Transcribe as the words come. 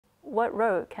what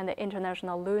role can the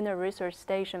International Lunar Research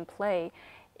Station play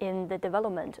in the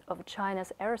development of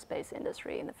China's aerospace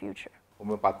industry in the future? 我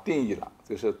们把定义了，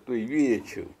就是对月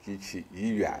球及其以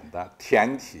远的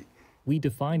天体。 We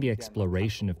define the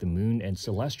exploration of the moon and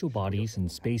celestial bodies and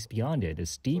space beyond it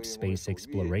as deep space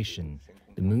exploration.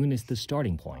 The moon is the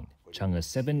starting point. Chang'e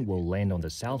 7 will land on the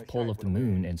south pole of the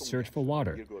moon and search for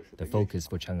water. The focus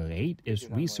for Chang'e 8 is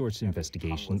resource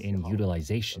investigation and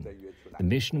utilization. The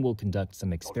mission will conduct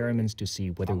some experiments to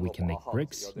see whether we can make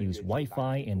bricks, use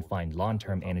Wi-Fi, and find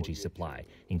long-term energy supply,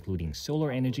 including solar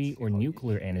energy or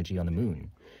nuclear energy on the moon.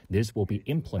 This will be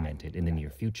implemented in the near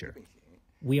future.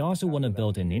 We also want to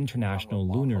build an international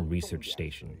lunar research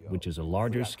station, which is a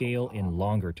larger scale and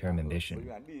longer-term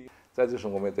ambition.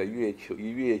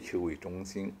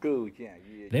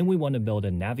 Then we want to build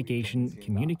a navigation,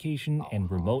 communication,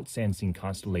 and remote sensing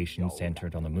constellation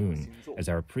centered on the moon, as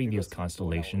our previous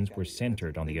constellations were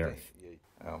centered on the Earth.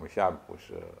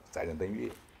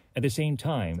 At the same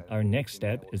time, our next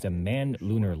step is a manned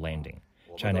lunar landing.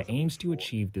 China aims to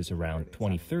achieve this around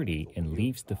 2030 and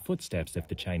leaves the footsteps of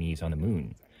the Chinese on the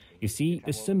moon. You see,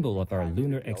 the symbol of our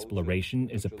lunar exploration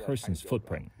is a person's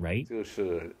footprint, right?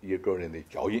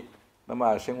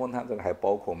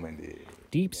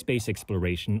 Deep space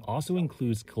exploration also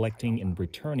includes collecting and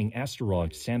returning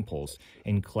asteroid samples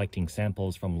and collecting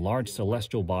samples from large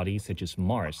celestial bodies such as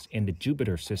Mars and the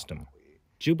Jupiter system.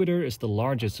 Jupiter is the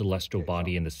largest celestial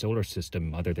body in the solar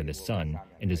system other than the Sun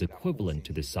and is equivalent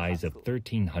to the size of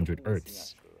 1,300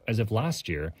 Earths. As of last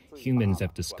year, humans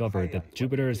have discovered that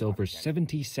Jupiter has over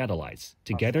 70 satellites.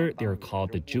 Together, they are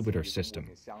called the Jupiter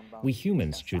system. We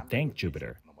humans should thank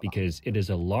Jupiter because it is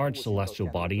a large celestial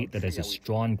body that has a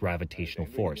strong gravitational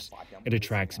force. It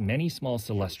attracts many small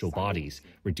celestial bodies,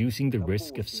 reducing the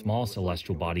risk of small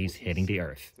celestial bodies hitting the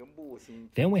Earth.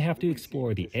 Then we have to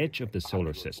explore the edge of the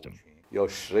solar system.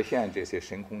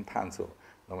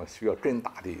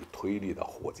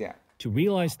 To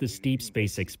realize this deep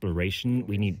space exploration,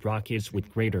 we need rockets with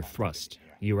greater thrust.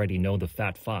 You already know the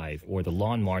Fat-5 or the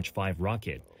Long March 5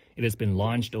 rocket. It has been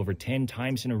launched over 10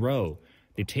 times in a row.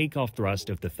 The takeoff thrust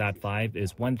of the Fat-5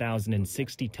 is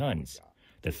 1,060 tons.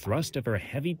 The thrust of our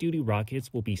heavy-duty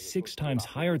rockets will be 6 times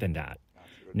higher than that.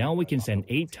 Now we can send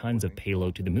 8 tons of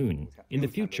payload to the moon. In the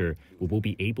future, we will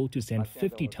be able to send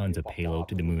 50 tons of payload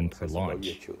to the moon per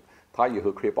launch.